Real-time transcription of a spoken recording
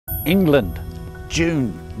England,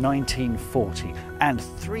 June 1940, and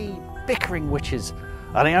 3 bickering witches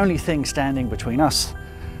are the only thing standing between us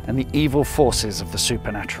and the evil forces of the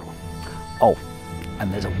supernatural. Oh,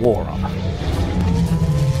 and there's a war on.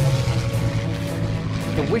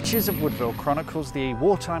 The Witches of Woodville chronicles the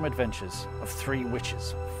wartime adventures of 3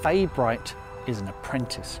 witches. Faye Bright is an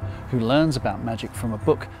apprentice who learns about magic from a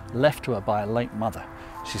book left to her by a late mother.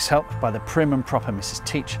 She's helped by the prim and proper Mrs.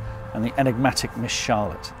 Teach and the enigmatic Miss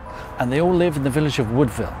Charlotte. And they all live in the village of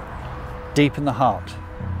Woodville, deep in the heart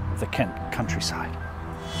of the Kent countryside.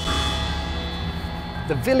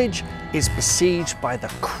 The village is besieged by the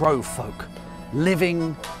crow folk,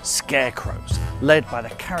 living scarecrows, led by the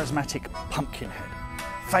charismatic Pumpkinhead.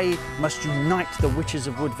 Faye must unite the Witches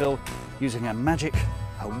of Woodville using her magic,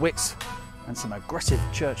 her wits, and some aggressive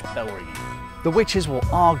church bell ringing. The witches will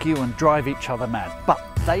argue and drive each other mad, but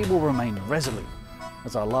they will remain resolute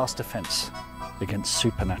as our last defense against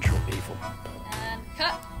supernatural evil. And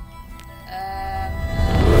cut!